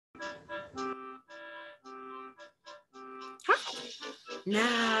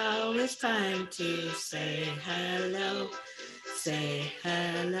Now it's time to say hello. Say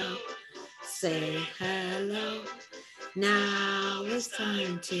hello. Say hello. Now it's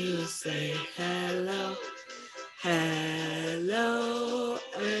time to say hello. Hello,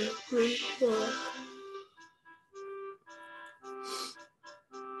 everyone.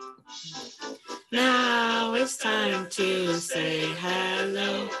 Now it's time to say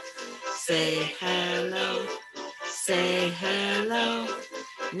hello. Say hello. Say hello.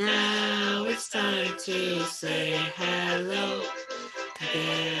 Now it's time to say hello.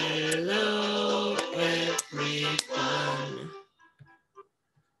 Hello, everyone.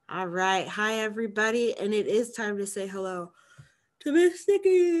 All right. Hi, everybody. And it is time to say hello to Miss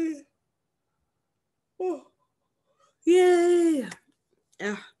Nikki. Oh, yay.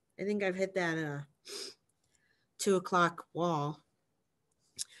 I think I've hit that 2 o'clock wall.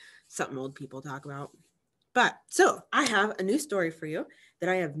 Something old people talk about. But so I have a new story for you that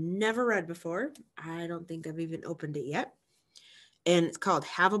I have never read before. I don't think I've even opened it yet. And it's called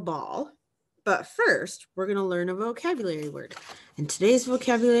Have a Ball. But first, we're going to learn a vocabulary word. And today's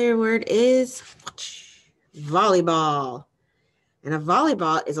vocabulary word is volleyball. And a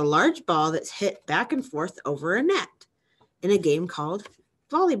volleyball is a large ball that's hit back and forth over a net in a game called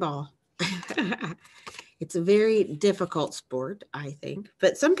volleyball. It's a very difficult sport, I think,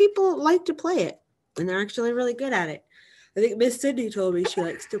 but some people like to play it, and they're actually really good at it. I think Miss Cindy told me she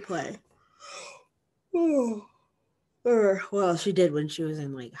likes to play. Oh. Or, well, she did when she was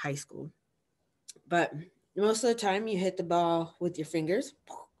in like high school. But most of the time, you hit the ball with your fingers,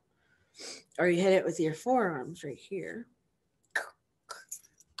 or you hit it with your forearms right here.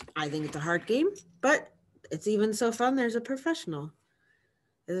 I think it's a hard game, but it's even so fun. There's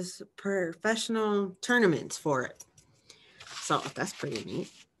professional tournaments for it. So that's pretty neat.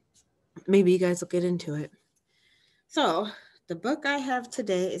 Maybe you guys will get into it. So the book I have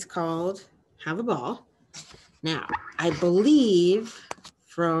today is called Have a Ball. Now, I believe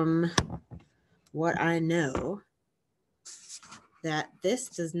from what I know that this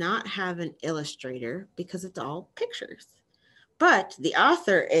does not have an illustrator because it's all pictures. But the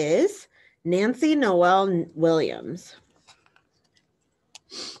author is Nancy Noel Williams.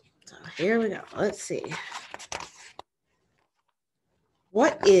 So here we go. Let's see.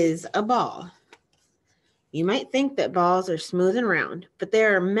 What is a ball? You might think that balls are smooth and round, but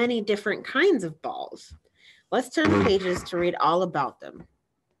there are many different kinds of balls. Let's turn the pages to read all about them.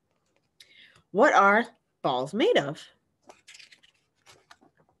 What are balls made of?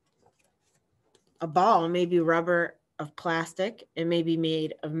 A ball may be rubber, of plastic, it may be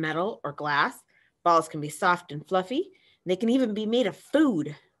made of metal or glass. Balls can be soft and fluffy. They can even be made of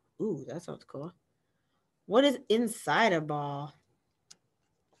food. Ooh, that sounds cool. What is inside a ball?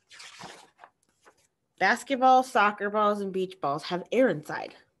 Basketballs, soccer balls, and beach balls have air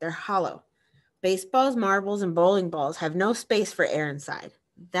inside. They're hollow. Baseballs, marbles, and bowling balls have no space for air inside.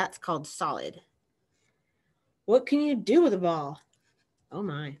 That's called solid. What can you do with a ball? Oh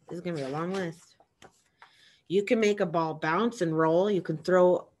my, this is going to be a long list. You can make a ball bounce and roll. You can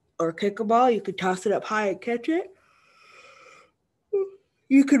throw or kick a ball. You can toss it up high and catch it.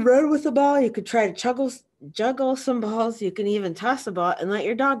 You can run with a ball. You could try to juggle some balls. You can even toss a ball and let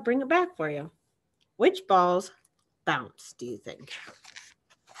your dog bring it back for you. Which balls bounce, do you think?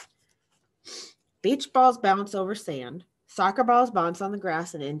 Beach balls bounce over sand. Soccer balls bounce on the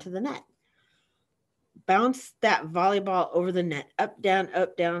grass and into the net. Bounce that volleyball over the net. Up,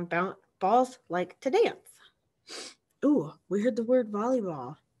 down, bounce. Balls like to dance. Ooh, we heard the word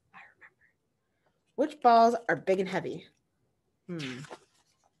volleyball. I remember. Which balls are big and heavy?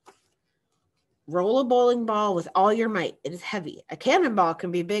 Roll a bowling ball with all your might. It is heavy. A cannonball can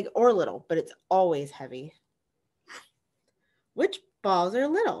be big or little, but it's always heavy. Which balls are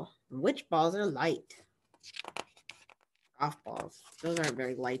little? Which balls are light? Golf balls. Those aren't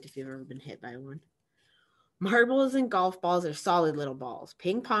very light if you've ever been hit by one. Marbles and golf balls are solid little balls.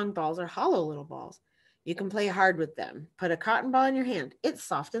 Ping pong balls are hollow little balls. You can play hard with them. Put a cotton ball in your hand. It's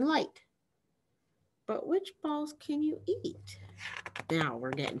soft and light. But which balls can you eat? Now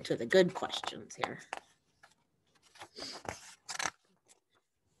we're getting to the good questions here.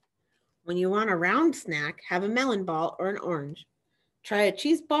 When you want a round snack, have a melon ball or an orange. Try a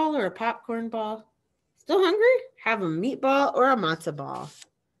cheese ball or a popcorn ball. Still hungry? Have a meatball or a matzo ball.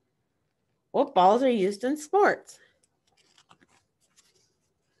 What balls are used in sports?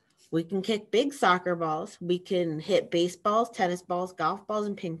 We can kick big soccer balls. We can hit baseballs, tennis balls, golf balls,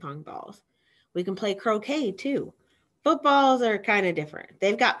 and ping pong balls. We can play croquet too. Footballs are kind of different.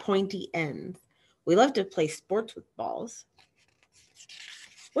 They've got pointy ends. We love to play sports with balls.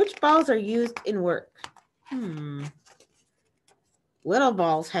 Which balls are used in work? Little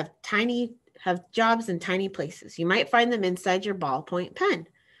balls have jobs in tiny places. You might find them inside your ballpoint pen.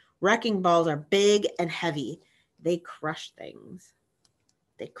 Wrecking balls are big and heavy. They crush things.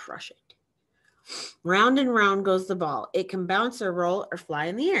 They crush it. Round and round goes the ball. It can bounce or roll or fly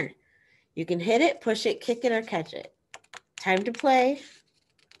in the air. You can hit it, push it, kick it, or catch it. Time to play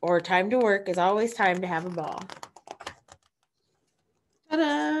or time to work is always time to have a ball.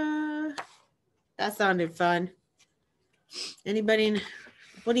 Ta-da! That sounded fun. Anybody,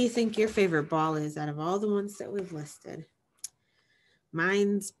 what do you think your favorite ball is out of all the ones that we've listed?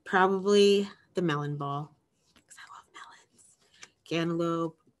 Mine's probably the melon ball because I love melons.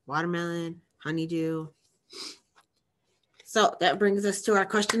 Cantaloupe, watermelon, honeydew. So that brings us to our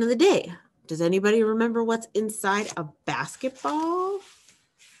question of the day. Does anybody remember what's inside a basketball?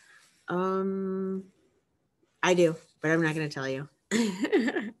 I do, but I'm not going to tell you.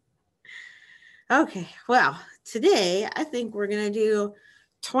 Okay, well, today I think we're going to do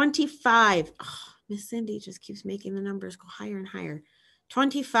 25. Oh, Miss Cindy just keeps making the numbers go higher and higher.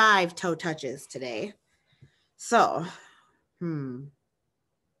 25 toe touches today. So, let's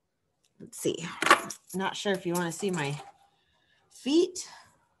see. Not sure if you want to see my feet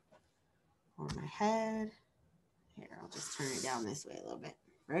or my head. Here, I'll just turn it down this way a little bit.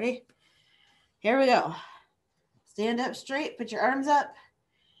 Ready? Here we go. Stand up straight, put your arms up,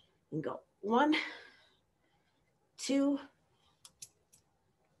 and go. 1, 2,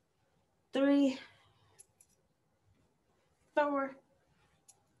 3, 4,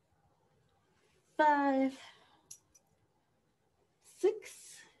 5, 6,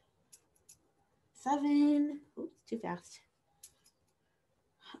 7. Oops, too fast.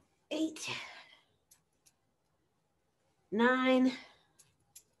 8, 9,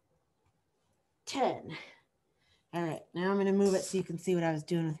 10. All right, now I'm going to move it so you can see what I was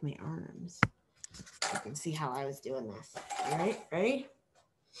doing with my arms. You can see how I was doing this. All right, ready?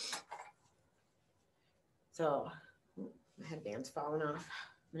 So, my headband's falling off.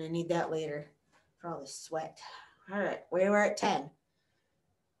 I'm going to need that later for all the sweat. All right, we were at 10.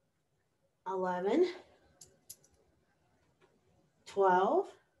 11, 12,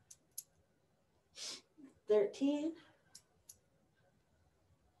 13,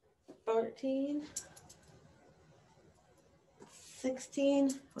 14,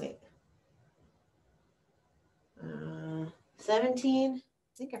 16, 17, I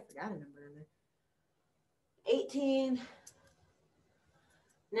think I forgot a number in there, 18,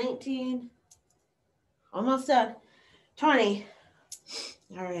 19, almost done, 20.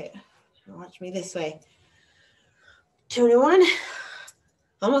 All right, watch me this way. 21,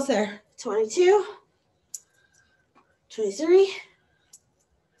 almost there, 22, 23,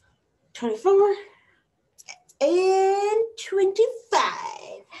 24, and 25.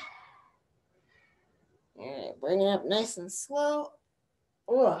 All right, bring it up nice and slow.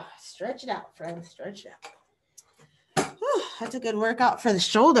 Oh, stretch it out, friends, stretch it out. Whew, that's a good workout for the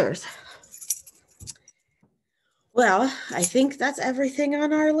shoulders. Well, I think that's everything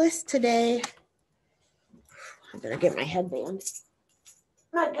on our list today. I better get my headband.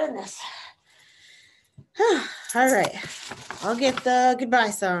 My goodness. All right, I'll get the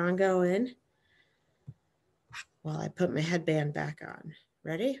goodbye song going while I put my headband back on.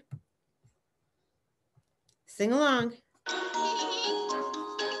 Ready? Sing along.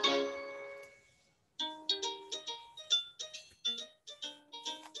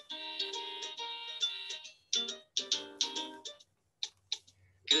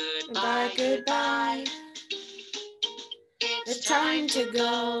 Goodbye, goodbye. It's time to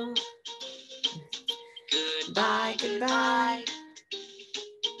go. Goodbye, goodbye.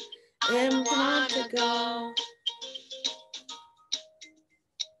 And want to go.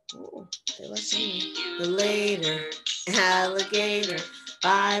 Oh, they left me. Later, alligator.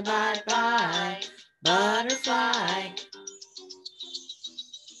 Bye, bye, bye. Butterfly.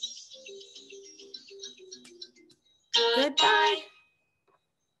 Goodbye.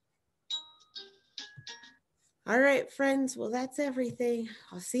 All right, friends. Well, that's everything.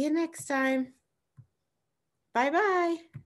 I'll see you next time. Bye-bye.